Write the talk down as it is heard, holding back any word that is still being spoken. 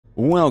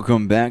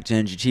Welcome back to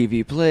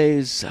NGTV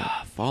Plays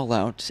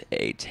Fallout,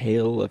 A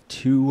Tale of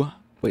Two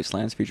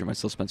Wastelands, featuring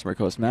myself, Spencer, my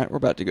co-host Matt. We're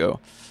about to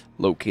go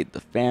locate the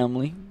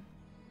family.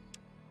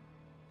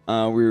 We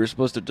were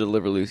supposed to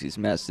deliver Lucy's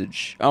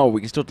message. Oh,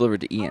 we can still deliver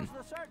it to Ian.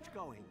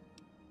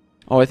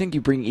 Oh, I think you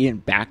bring Ian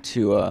back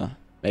to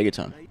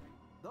Megaton.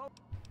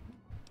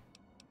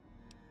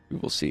 We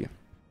will see.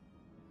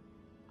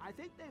 I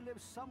think they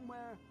live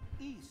somewhere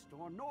east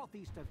or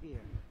northeast of here.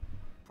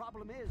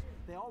 Problem is,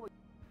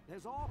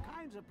 there's all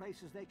kinds of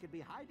places they could be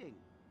hiding.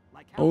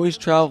 Like Always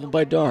travel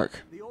by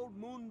dark. The old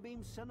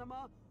Moonbeam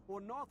Cinema or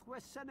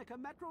Northwest Seneca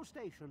Metro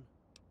Station.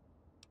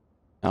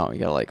 Oh, you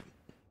gotta like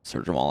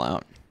search them all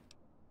out.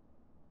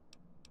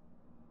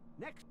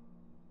 Next.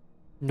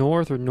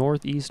 North or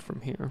northeast from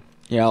here?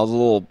 Yeah, there's a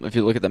little. If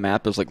you look at the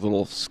map, there's like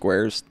little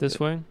squares. This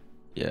way?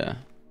 Yeah.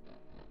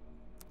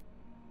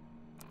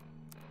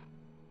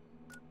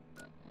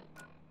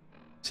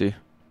 See?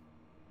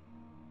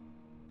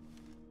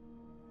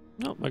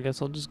 Nope, I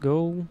guess I'll just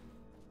go.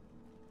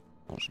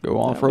 I'll just go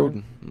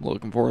off-roading.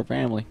 Looking for a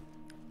family.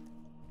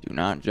 Do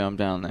not jump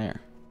down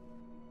there.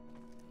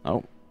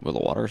 Oh, will the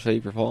water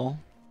save your fall?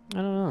 I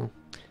don't know.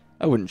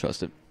 I wouldn't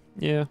trust it.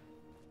 Yeah.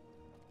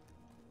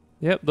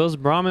 Yep, those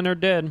Brahmin are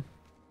dead.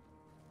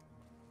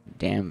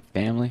 Damn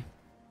family.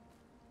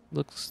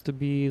 Looks to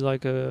be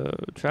like a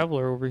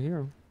traveler over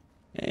here.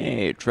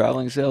 Hey,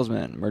 traveling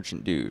salesman,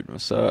 merchant dude,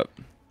 what's up?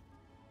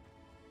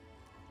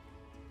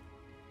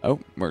 Oh,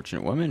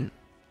 merchant woman.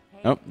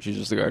 Nope, she's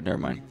just a guard, never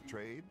mind.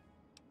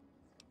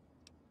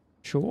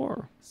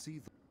 Sure.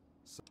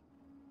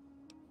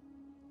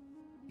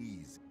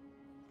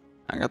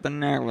 I got the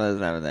necklace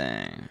and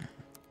everything.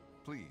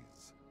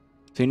 Please.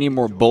 So you need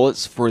more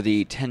bullets for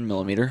the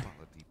 10mm.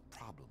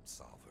 Problem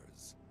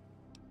solvers.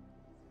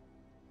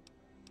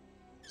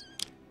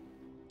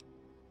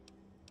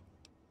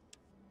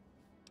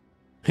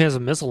 He has a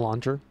missile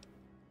launcher.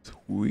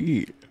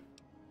 Sweet.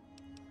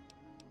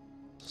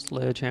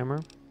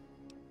 Sledgehammer.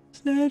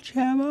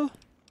 Sledgehammer.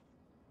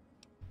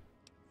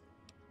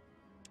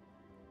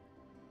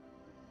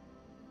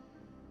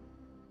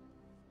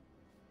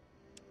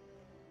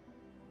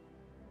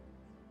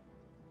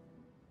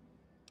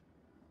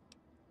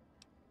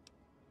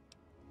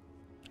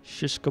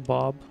 Shish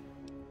kebab.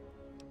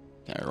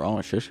 Can't go wrong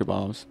with shish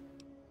kebabs.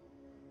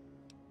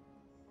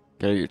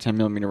 Got your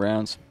 10mm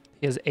rounds.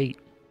 He has 8.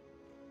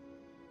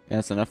 Yeah,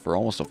 that's enough for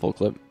almost a full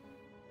clip.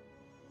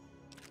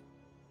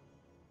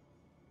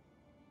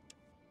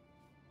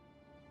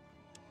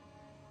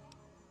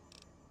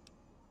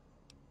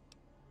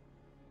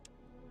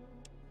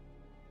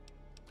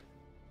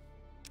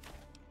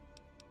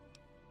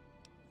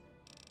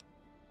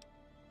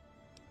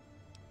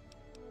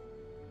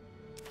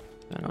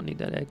 I don't need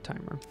that egg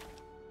timer.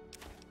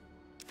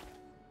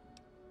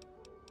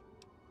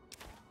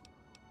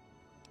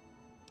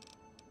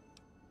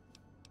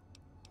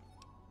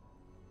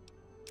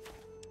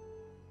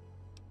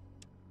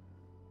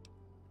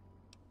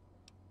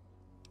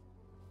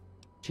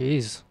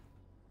 Jeez.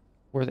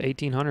 Worth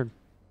 1,800.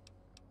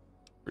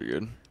 Pretty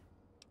good.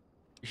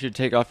 You should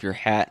take off your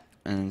hat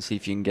and see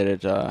if you can get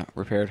it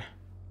repaired.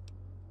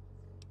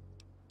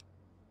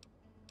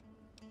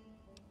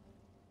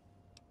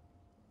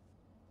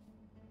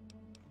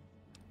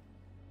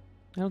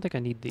 I don't think I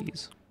need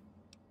these.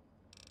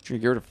 Should you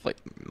get rid of like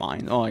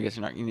mine? Oh, I guess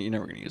you're not. You're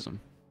never gonna use them.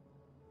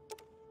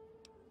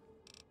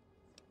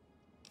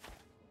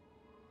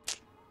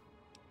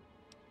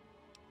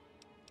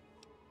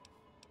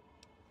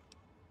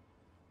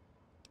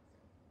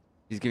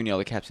 He's giving you all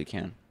the caps he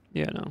can.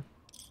 Yeah, no.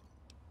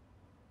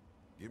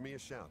 Give me a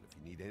shout if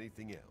you need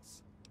anything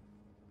else.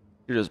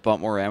 You just bought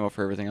more ammo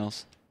for everything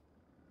else.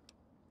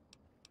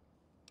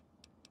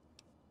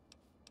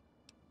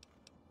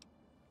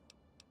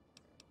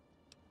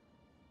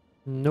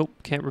 Nope,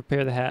 can't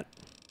repair the hat.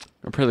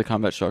 Repair the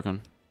combat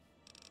shotgun.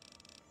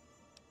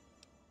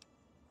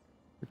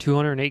 For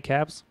 208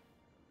 caps?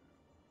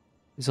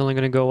 It's only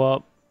going to go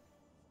up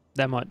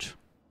that much.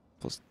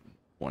 Plus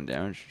 1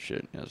 damage.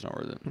 Shit, yeah, it's not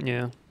worth it.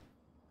 Yeah.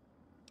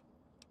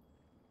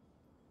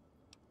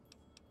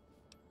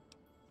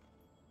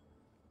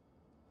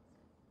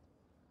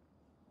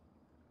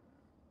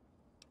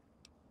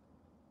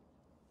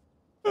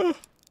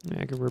 Yeah,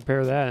 I could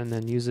repair that and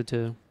then use it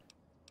to...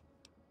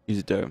 Use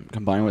it to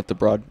combine with the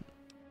broad.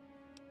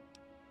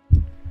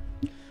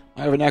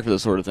 I have a knack for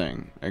this sort of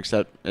thing,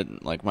 except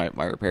it, like my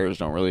repairs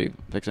don't really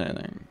fix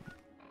anything.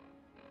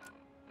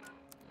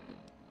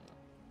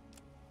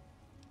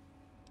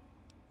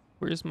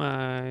 Where's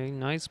my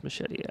nice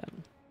machete at?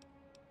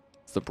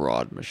 It's the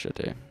broad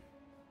machete.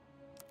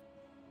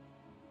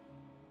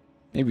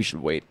 Maybe you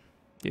should wait.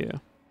 Yeah.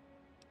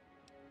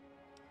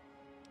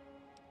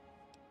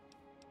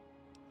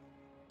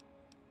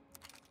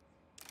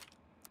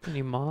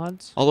 Any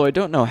mods? Although I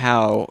don't know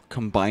how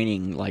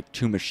combining like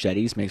 2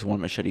 machetes makes one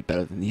machete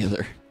better than the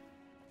other.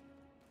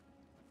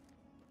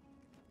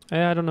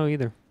 I don't know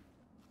either.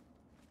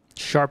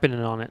 Sharpen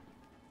it on it.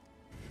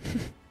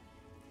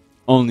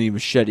 Only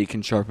machete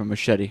can sharpen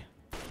machete.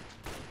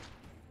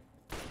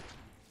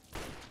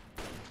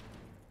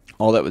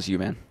 Oh, that was you,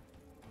 man.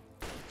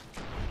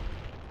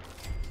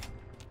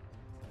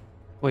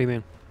 What do you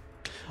mean?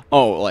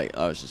 Oh, like,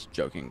 I was just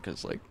joking,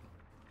 because, like,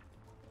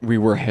 we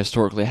were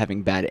historically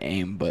having bad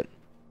aim, but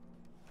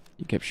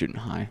you kept shooting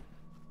high.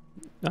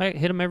 I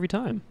hit him every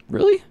time.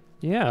 Really?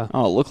 Yeah.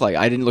 Oh, it looked like...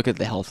 I didn't look at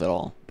the health at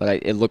all,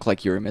 but it looked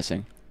like you were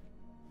missing.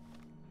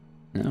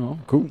 No,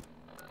 cool.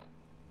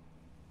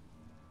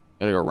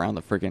 Gotta go around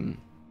the freaking...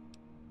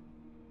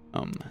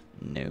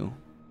 no.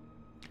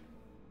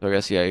 So I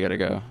guess, yeah, you gotta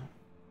go.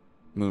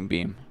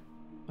 Moonbeam.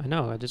 I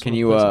know, I just Can want to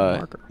you, place a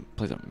marker.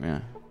 play something,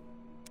 yeah.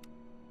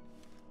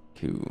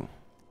 Cool.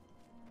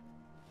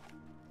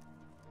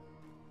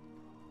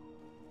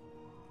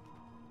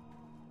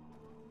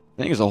 I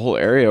think there's a whole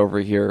area over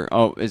here.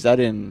 Oh, is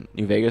that in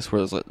New Vegas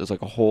where there's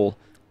like a whole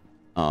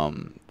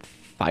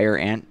fire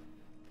ant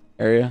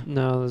area?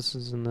 No, this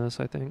is in this,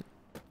 I think.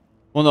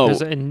 Well, no.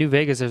 In New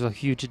Vegas, there's a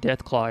huge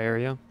death claw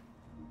area.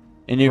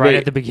 In New Right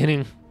at the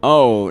beginning.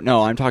 Oh,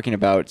 no, I'm talking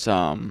about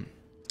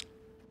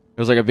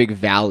there's like a big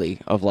valley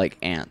of like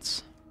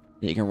ants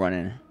that you can run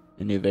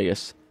in New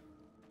Vegas.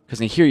 Because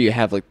in here you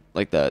have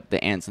like the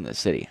ants in the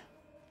city.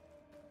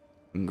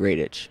 In Great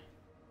Itch.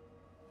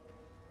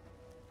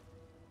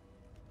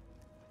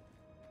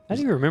 How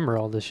do you remember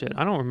all this shit?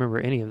 I don't remember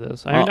any of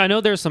this. Well, I know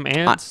there's some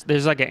ants.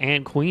 There's like an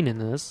ant queen in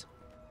this.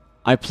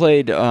 I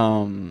played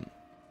I think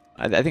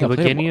The I played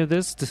beginning of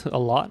this a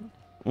lot.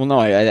 Well, no,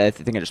 I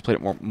think I just played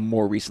it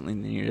more recently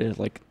than you did,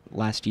 like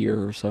last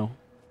year or so.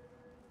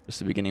 Just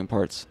the beginning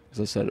parts,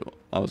 because I said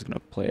I was gonna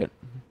play it,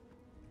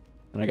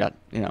 and I got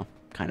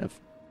kind of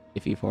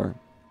iffy for it.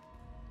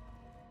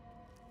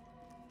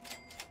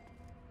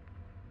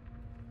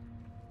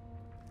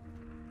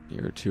 A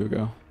year or two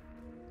ago.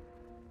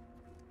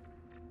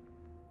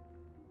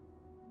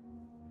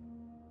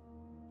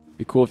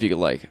 Be cool if you could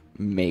like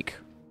make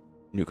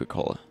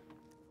Nuka-Cola.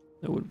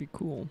 That would be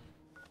cool.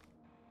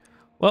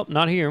 Well,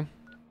 not here.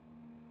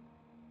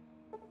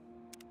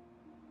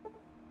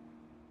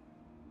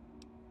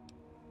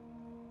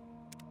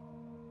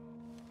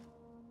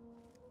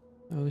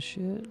 Oh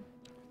shit.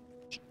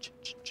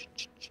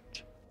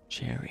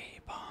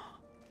 Cherry bomb.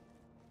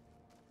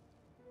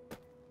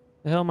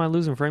 The hell am I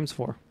losing frames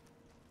for?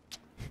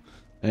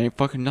 There ain't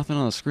fucking nothing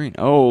on the screen.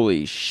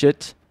 Holy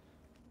shit.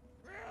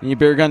 You need a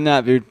bigger gun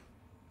than that, dude.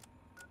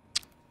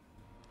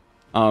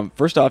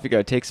 First off, you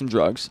gotta take some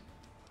drugs.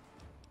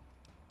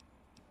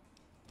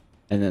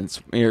 And then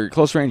when you're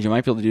close range, you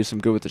might be able to do some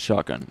good with the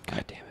shotgun.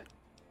 God damn it.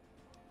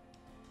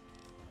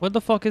 What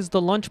the fuck is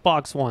the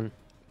lunchbox one?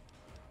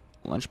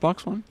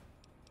 Lunchbox one?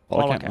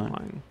 Bottle Cap cap mine.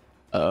 mine.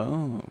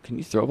 Oh, can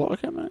you throw bottle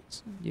cap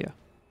mines? Yeah.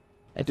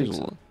 That think does,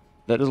 so.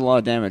 that does a lot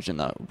of damage, and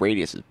the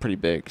radius is pretty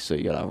big, so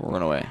you gotta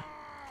run away.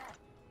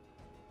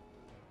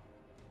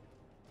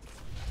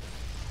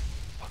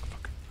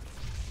 Fuck.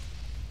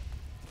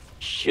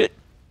 Shit.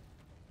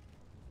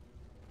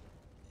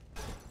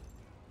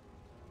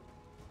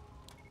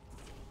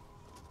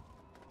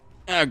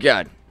 Oh,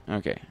 God.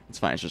 Okay, it's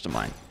fine. It's just a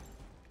mine.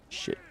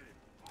 Shit.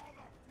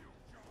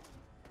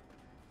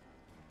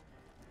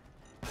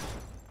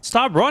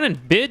 Stop running,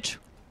 bitch!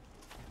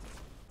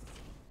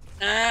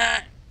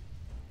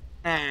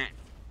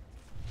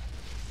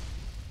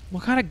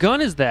 What kind of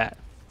gun is that?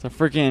 It's a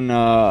freaking,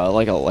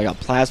 like a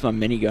plasma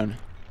minigun.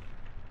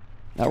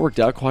 That worked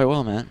out quite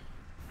well, man.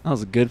 That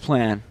was a good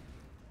plan.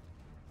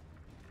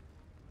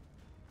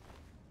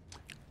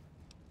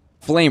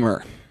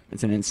 Flamer.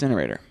 It's an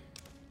incinerator.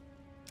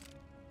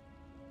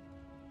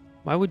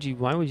 Why would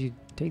you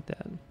take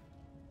that?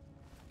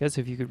 Guess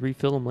if you could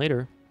refill them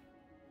later.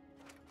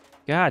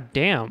 God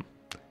damn.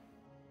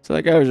 So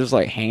that guy was just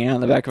like hanging out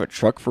in the back of a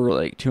truck for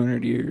like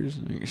 200 years.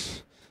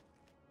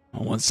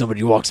 Once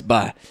somebody walks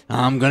by,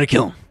 I'm gonna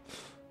kill him.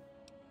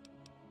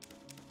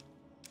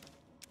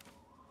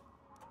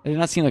 It did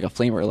not seem like a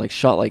flamer. It like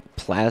shot like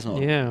plasma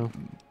Yeah.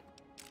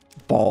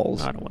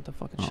 balls. I don't want the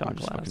fucking Oh, shot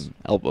just glass. fucking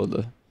elbowed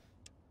the.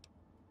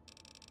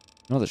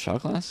 No, the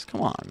shot glass?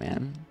 Come on,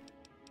 man.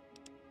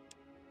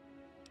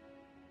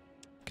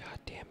 God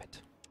damn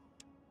it.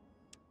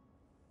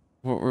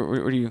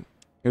 What do you?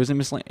 It was in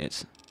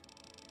miscellaneous.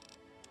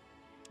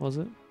 Was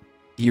it?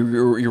 You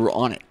were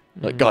on it.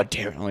 Like, God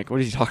damn it. I'm like, what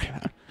are you talking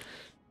about?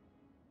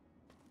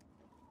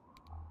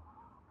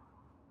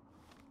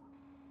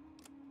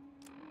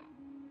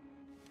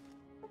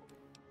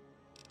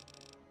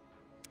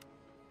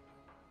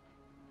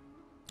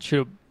 Should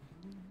have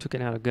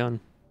taken out a gun.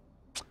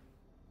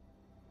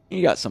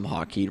 You got some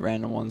hotkeys,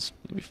 random ones.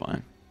 You'll be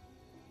fine.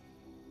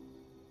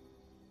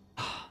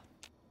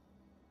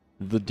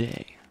 The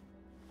day.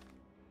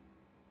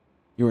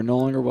 You are no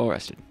longer well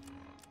rested.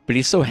 But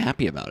he's so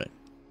happy about it.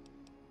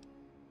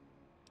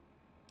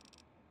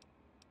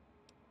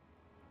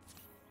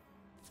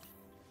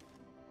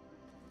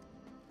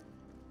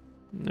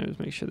 Let's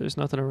make sure there's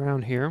nothing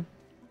around here.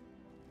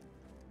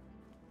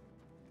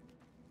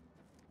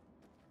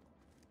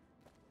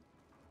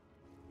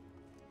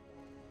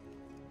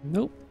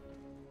 Nope.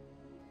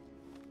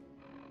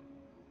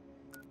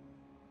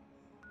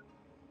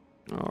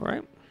 All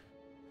right.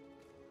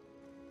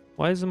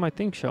 Why isn't my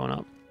thing showing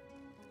up?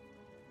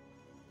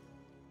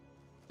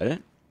 That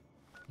it?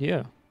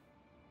 Yeah.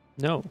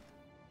 No.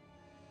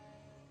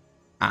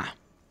 Ah.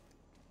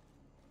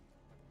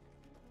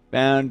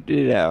 Found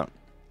it out.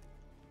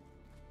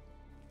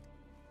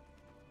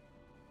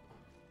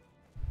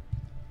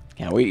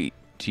 Can't wait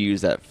to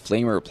use that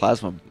flamer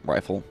plasma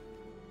rifle.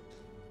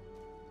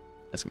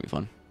 That's gonna be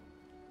fun.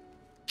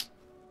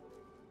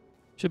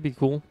 Should be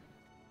cool.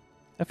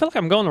 I feel like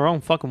I'm going the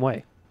wrong fucking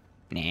way.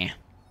 Nah.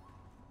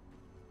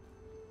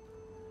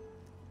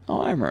 Oh,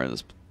 I remember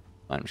this.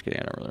 I'm just kidding.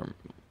 I don't really remember.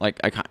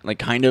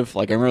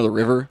 I remember the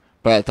river,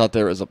 but I thought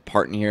there was a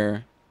part in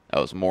here that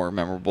was more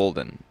memorable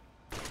than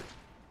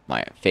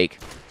my fake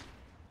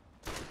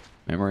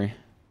memory.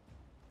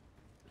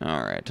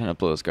 Alright, time to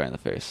blow this guy in the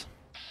face.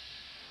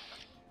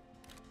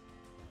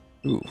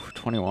 Ooh,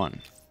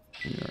 21.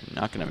 You're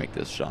not gonna make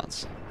those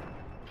shots.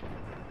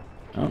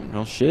 Oh,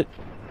 no shit.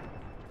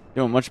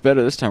 Doing much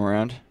better this time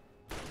around.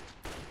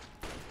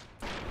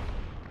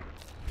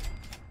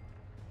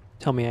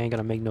 Tell me I ain't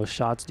gonna make no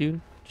shots, dude.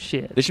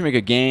 Shit. They should make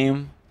a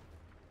game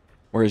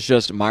where it's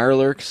just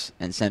Mirelurks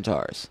and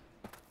Centaurs.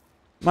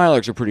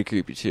 Mirelurks are pretty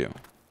creepy too.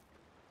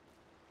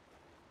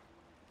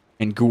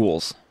 And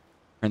ghouls.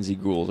 Frenzy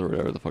ghouls or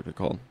whatever the fuck they're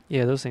called.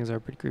 Yeah, those things are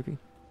pretty creepy.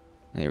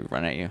 They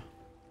run at you.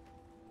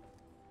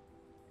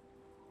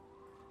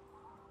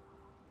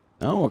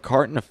 Oh, a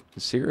carton of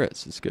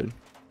cigarettes is good.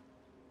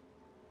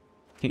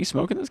 Can you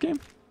smoke in this game?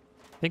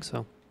 I think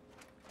so.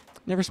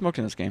 Never smoked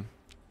in this game.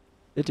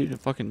 They do a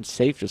fucking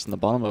safe just in the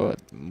bottom of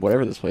it,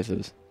 whatever this place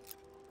is.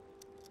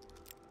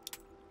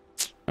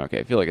 Okay,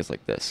 I feel like it's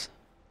like this.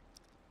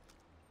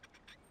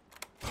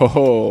 Ho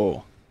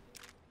ho!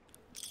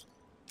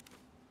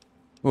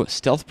 Ooh, a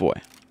stealth boy.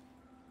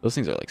 Those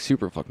things are like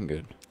super fucking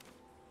good.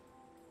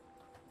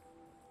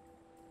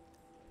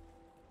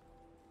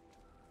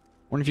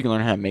 Wonder if you can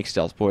learn how to make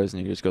stealth boys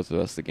and you just go through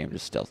the rest of the game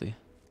just stealthy.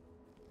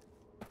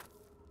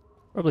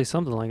 Probably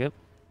something like it.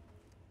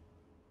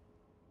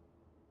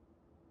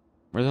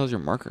 Where the hell's your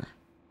marker?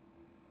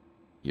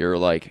 You're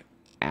like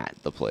at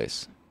the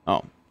place.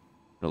 Oh,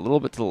 a little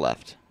bit to the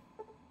left.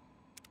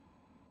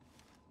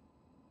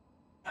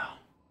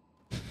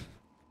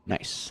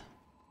 Nice.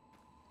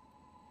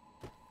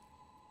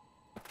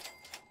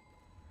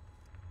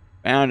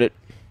 Found it.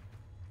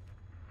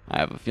 I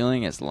have a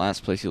feeling it's the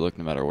last place you look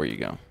no matter where you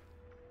go.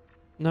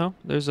 No,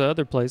 there's the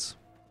other place.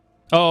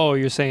 Oh,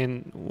 you're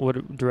saying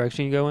what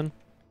direction you go in?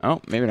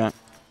 Oh, maybe not.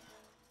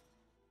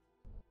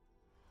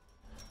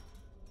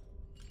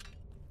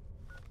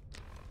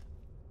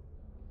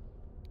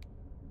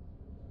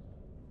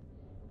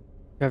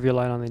 You have your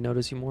light on, they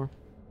notice you more.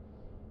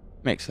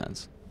 Makes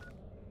sense.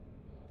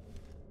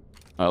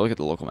 Look at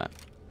the local map.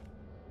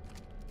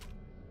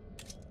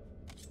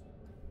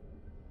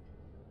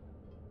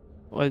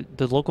 Well,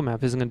 the local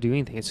map isn't going to do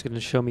anything. It's going to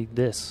show me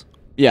this.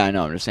 Yeah, I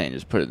know. I'm just saying,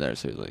 just put it there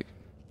so like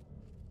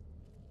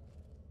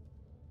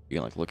you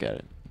can like look at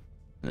it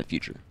in the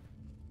future.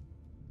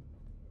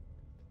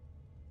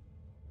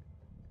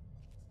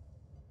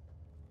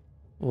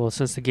 Well,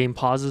 since the game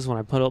pauses when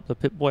I put up the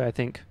Pip-Boy, I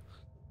think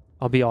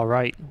I'll be all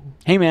right.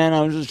 Hey, man,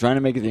 I was just trying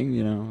to make a thing,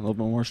 you know, a little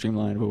bit more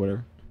streamlined, but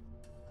whatever.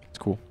 It's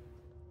cool.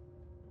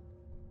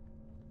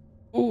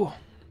 Ooh.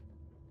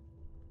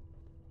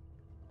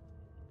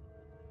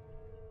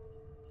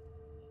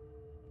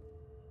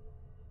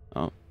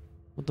 Oh.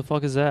 What the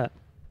fuck is that?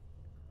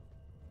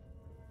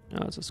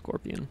 Oh, it's a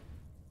scorpion.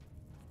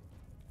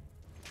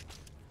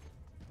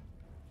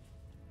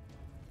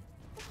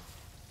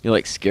 You're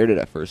like scared it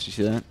at first. You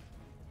see that?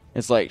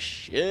 It's like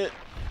shit.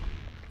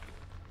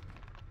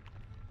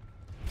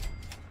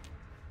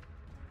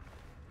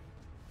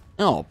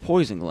 Oh,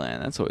 poison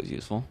gland. That's always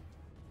useful.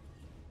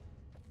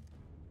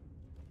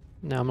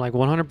 Now I'm like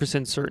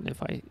 100% certain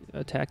if I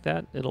attack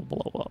that, it'll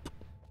blow up.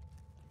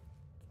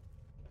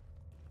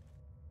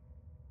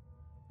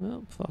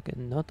 Well,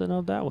 fucking nothing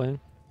up that way.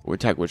 We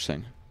attack which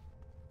thing?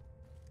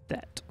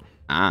 That.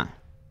 Ah.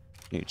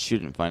 You can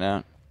shoot it and find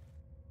out.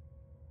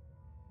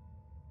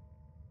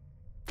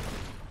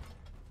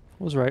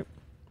 Was right.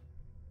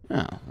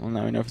 Oh, well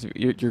now we know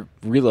if your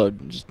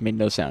reload just made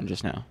no sound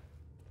just now.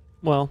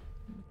 Well,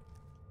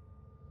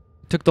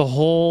 it took the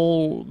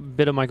whole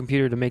bit of my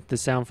computer to make the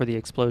sound for the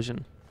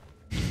explosion.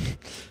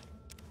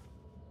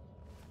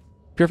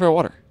 Purify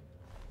water.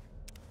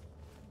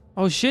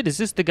 Oh shit, is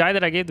this the guy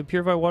that I gave the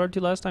purified water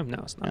to last time? No,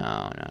 it's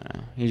not.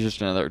 No. He's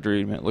just another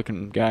druid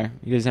looking guy.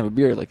 He doesn't have a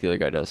beard like the other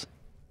guy does.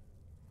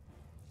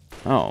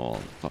 Oh,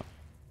 well, fuck.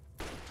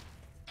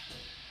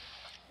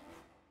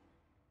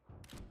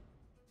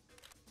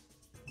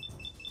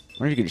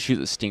 I wonder if you could shoot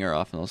the stinger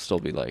off and they'll still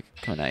be like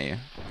coming at you.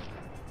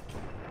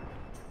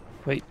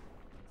 Wait.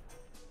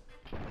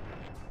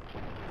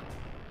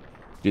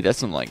 Dude, that's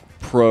some like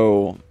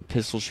pro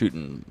pistol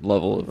shooting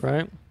level of...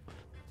 Right?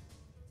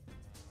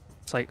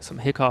 It's like some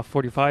Hickhoff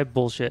 45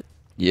 bullshit.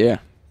 Yeah.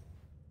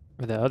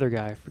 Or the other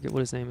guy, I forget what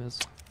his name is.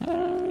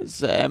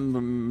 It's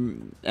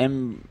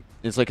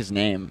it's like his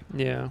name.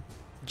 Yeah.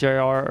 JR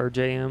or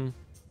JM.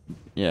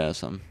 Yeah,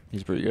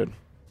 he's pretty good.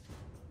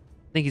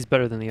 I think he's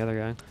better than the other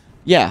guy.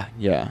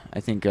 Yeah. I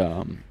think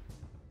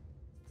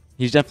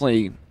He's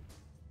definitely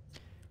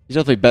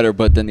better,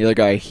 but then the other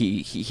guy,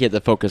 he had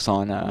to focus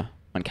on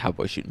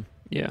cowboy shooting.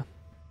 Yeah.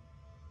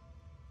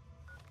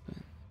 I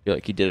feel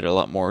like he did it a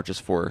lot more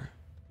just for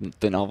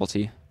the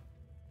novelty.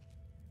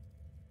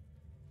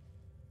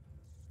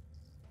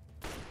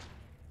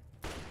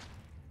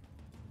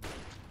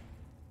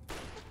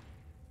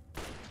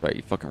 Right,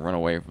 you fucking run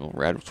away, little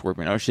rad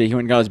scorpion. Oh shit, he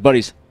went and got his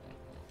buddies.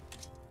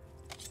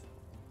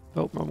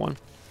 Oh, wrong one.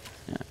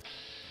 Yeah.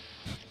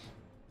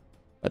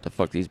 About to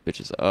fuck these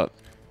bitches up.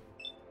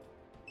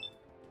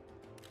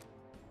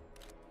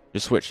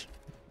 Just switch.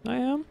 I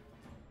am.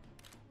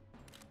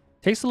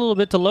 Takes a little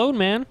bit to load,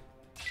 man.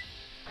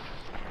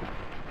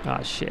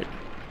 Ah, shit.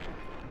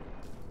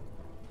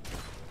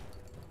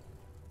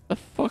 The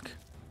fuck?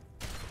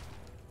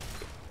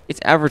 Its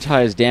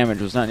advertised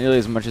damage was not nearly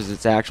as much as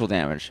its actual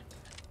damage.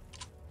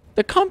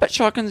 The combat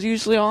shotgun's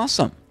usually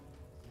awesome.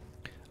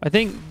 I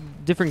think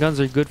different guns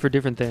are good for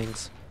different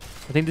things.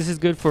 I think this is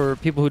good for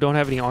people who don't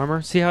have any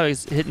armor. See how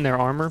he's hitting their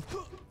armor?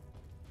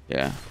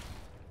 Yeah.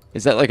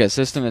 Is that like a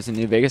system that's in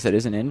New Vegas that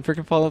isn't in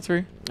freaking Fallout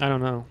 3? I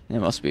don't know. It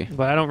must be.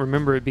 But I don't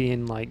remember it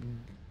being like,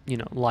 you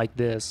know, like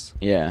this.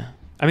 Yeah.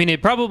 I mean,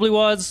 it probably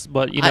was,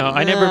 but, you know,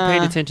 I never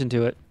paid attention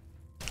to it.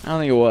 I don't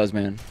think it was,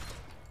 man.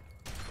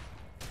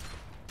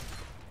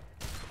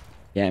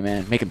 Yeah,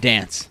 man. Make him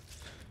dance.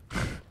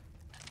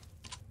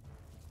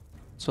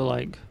 So,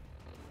 like...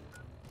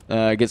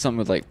 Get something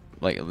with, like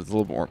a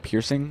little bit more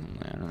piercing.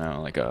 I don't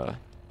know, like an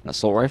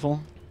assault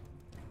rifle.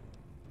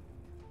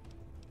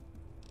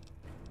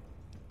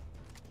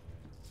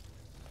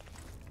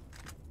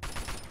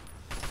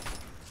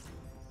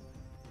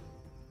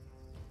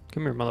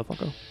 Come here,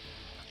 motherfucker.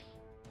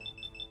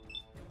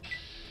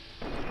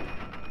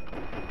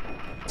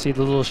 See,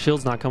 the little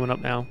shield's not coming up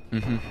now.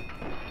 Mm-hmm.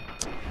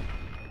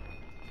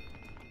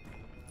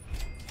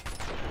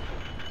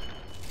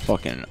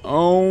 Fucking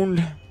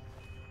owned.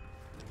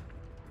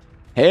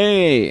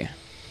 Hey!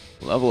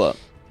 Level up.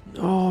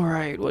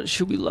 Alright, what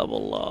should we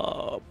level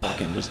up?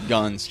 Fucking just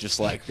guns, just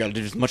like, gotta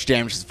do as much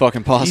damage as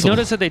fucking possible. You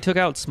notice that they took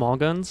out small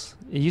guns?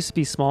 It used to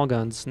be small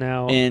guns,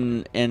 now...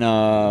 In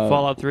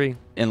Fallout 3.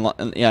 In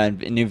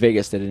New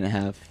Vegas they didn't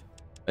have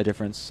a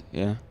difference,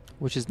 yeah.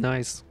 Which is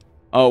nice.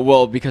 Oh,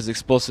 well, because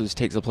explosives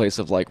takes the place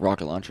of, like,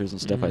 rocket launchers and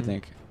stuff, I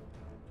think.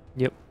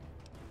 Yep.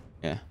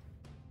 Yeah.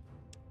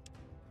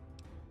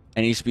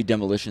 And it used to be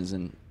demolitions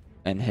and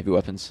heavy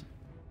weapons.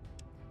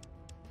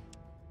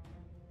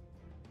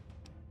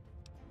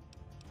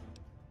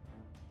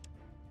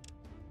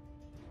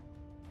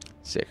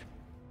 Sick.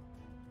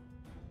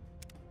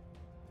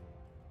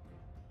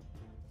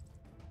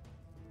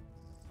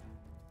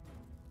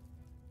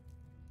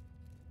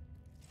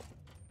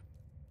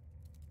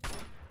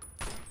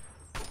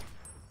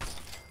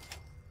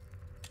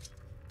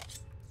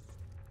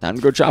 Time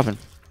to go chopping.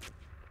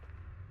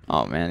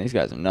 Oh man, these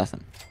guys are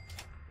nothing.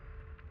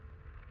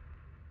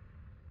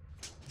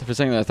 For a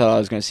second I thought I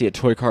was going to see a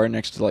toy car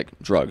next to, like,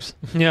 drugs.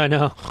 Yeah, I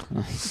know.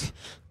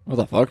 What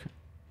the fuck?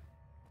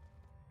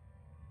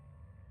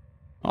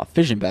 Oh,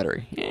 fission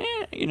battery. Yeah,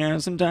 you know,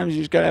 sometimes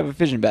you just gotta have a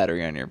fission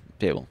battery on your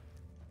table.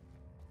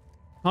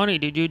 Honey,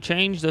 did you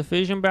change the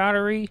fission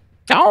battery?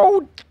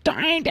 Oh,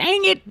 dang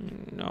it!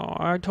 No,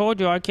 I told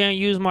you I can't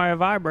use my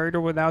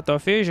vibrator without the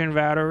fission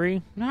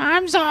battery.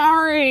 I'm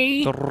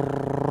sorry.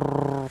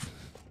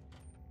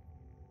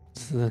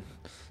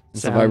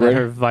 It's a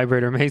vibrator? Her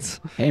vibrator makes.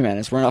 Hey man,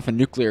 it's running off of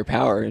nuclear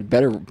power. It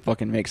better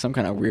fucking make some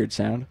kind of weird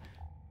sound.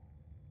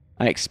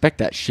 I expect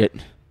that shit.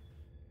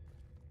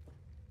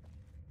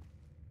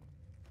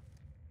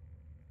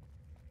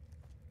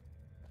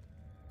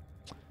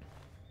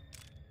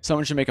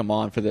 Someone should make a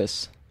mod for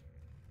this.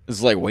 This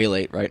is like way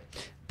late, right?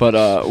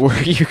 But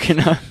where you can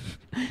you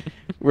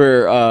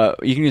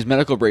can use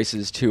medical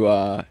braces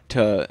to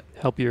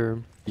Help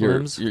your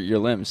limbs? Your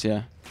limbs,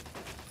 yeah.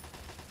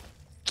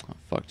 Oh,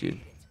 fuck, dude.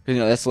 'Cause, you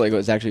know, that's like what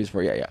it's actually used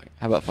for. Yeah, yeah.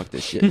 How about fuck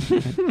this shit?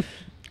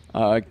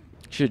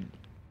 Should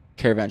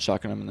caravan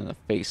shotgun him in the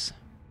face.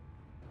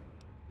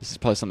 This is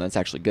probably something that's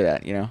actually good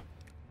at, you know?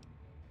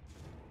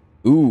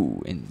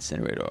 Ooh,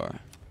 incinerator.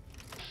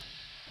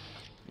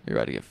 You're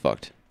about to get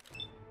fucked.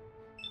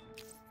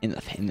 In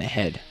the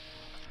head.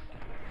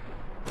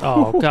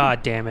 Oh,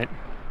 god damn it.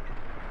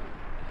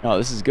 No,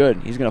 this is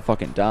good. He's gonna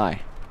fucking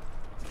die.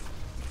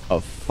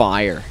 Of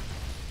fire.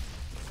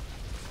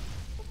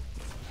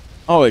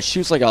 Oh, it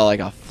shoots like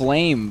a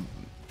flame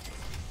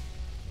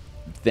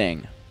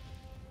thing.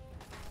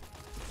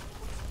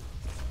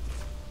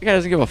 The guy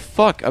doesn't give a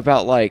fuck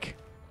about, like...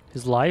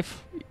 His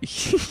life?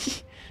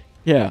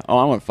 Yeah. Oh,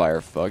 I'm on fire.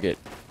 Fuck it.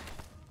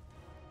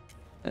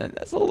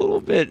 That's a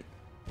little bit...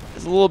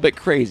 It's a little bit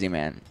crazy,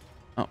 man.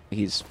 Oh,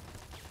 he's...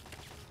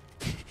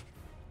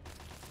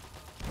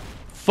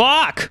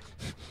 Fuck!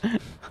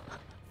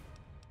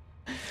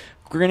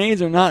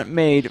 Grenades are not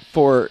made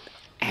for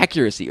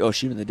accuracy. Oh,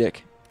 shoot him in the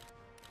dick.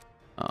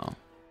 Oh.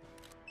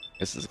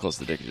 This is as close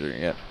to the dick as you're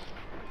gonna get.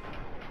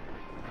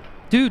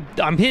 Dude,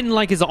 I'm hitting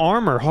like his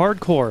armor,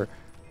 hardcore.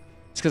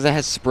 It's because it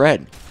has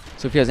spread.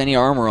 So if he has any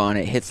armor on,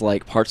 it hits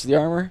like parts of the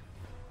armor.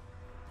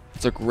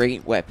 It's a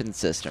great weapon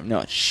system. No,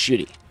 it's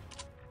shitty.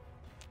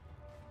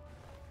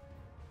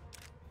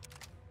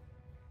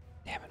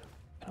 Damn it.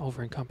 I'm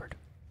over encumbered.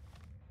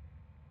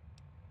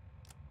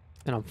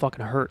 And I'm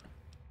fucking hurt.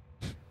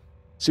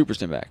 Super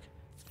stim back.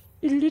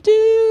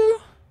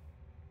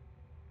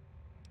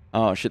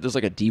 Oh shit, there's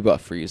like a debuff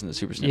for using the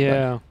super stim back.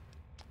 Yeah.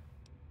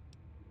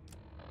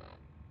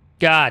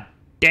 God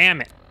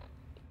damn it.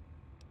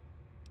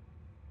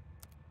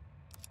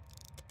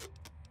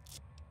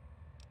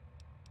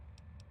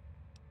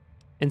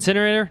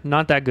 Incinerator,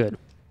 not that good.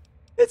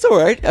 It's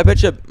alright. I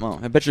bet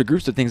you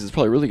groups of things it's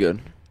probably really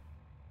good.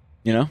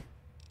 You know?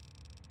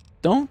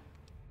 Don't.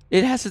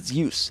 It has its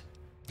use.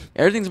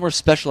 Everything's more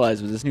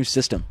specialized with this new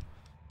system.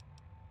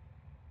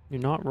 You're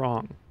not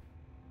wrong.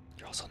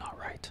 You're also not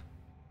right.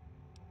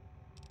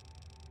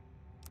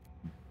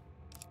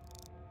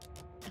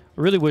 I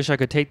really wish I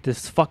could take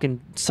this fucking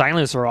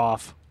silencer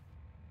off.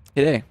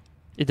 Hey.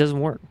 It doesn't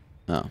work.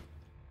 Oh.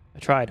 I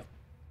tried.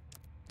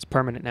 It's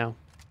permanent now.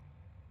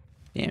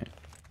 Damn it.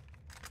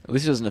 At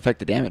least it doesn't affect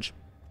the damage.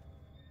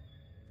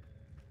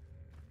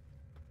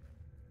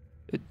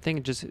 I think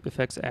it just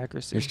affects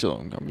accuracy. You're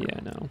still encumbered. Yeah,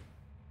 no.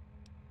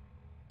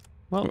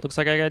 Well, it looks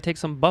like I gotta take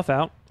some buff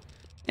out.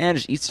 And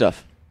just eat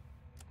stuff.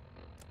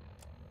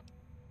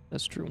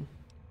 That's true.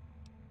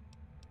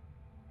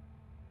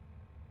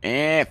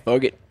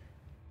 Fuck it.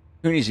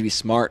 Who needs to be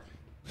smart?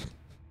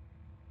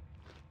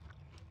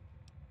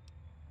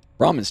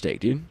 Ramen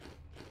steak, dude.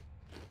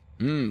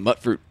 Butt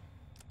fruit.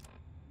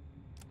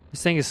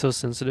 This thing is so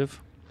sensitive.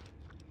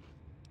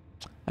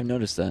 I've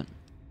noticed that.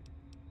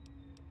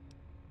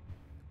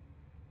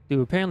 Dude,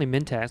 apparently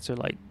Mentats are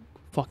like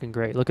fucking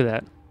great. Look at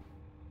that.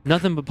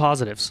 Nothing but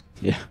positives.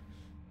 Yeah. I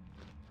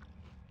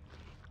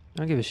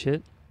don't give a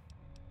shit.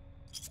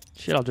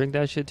 Shit, I'll drink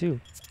that shit too.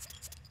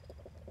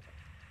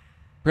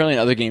 Apparently in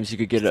other games you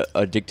could get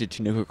addicted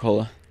to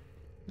Nuka-Cola.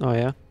 Oh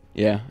yeah?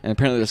 Yeah, and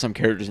apparently there's some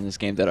characters in this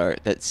game that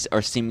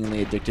are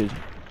seemingly addicted.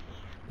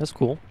 That's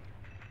cool.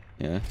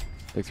 Yeah.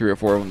 Like 3 or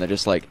 4 of them that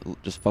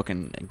just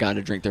fucking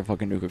gotta drink their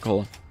fucking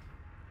Nuka-Cola.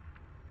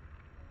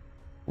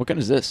 What gun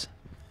is this?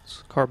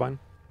 It's carbine.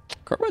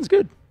 Carbine's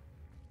good.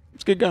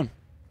 It's a good gun.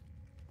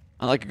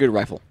 I like a good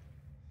rifle.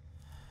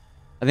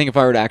 I think if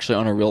I were to actually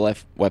own a real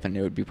life weapon,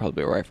 it would be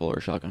probably a rifle or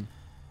a shotgun.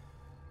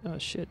 Oh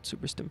shit,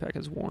 super stim pack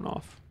is worn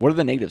off. What are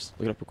the negatives?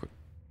 Look it up real quick.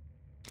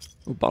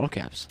 Ooh, bottle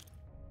caps.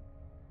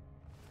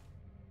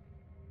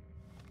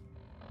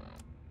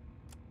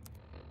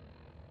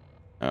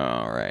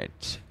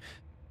 Alright.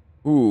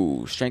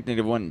 Ooh, strength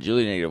 -1,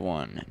 agility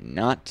 -1.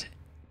 Not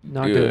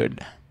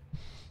good.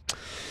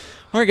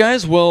 Alright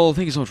guys, well,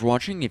 thank you so much for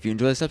watching. If you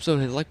enjoyed this episode,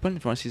 hit the like button.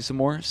 If you want to see some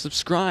more,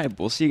 subscribe.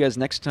 We'll see you guys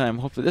next time.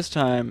 Hopefully this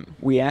time,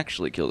 we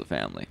actually kill the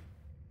family.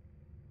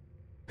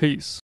 Peace.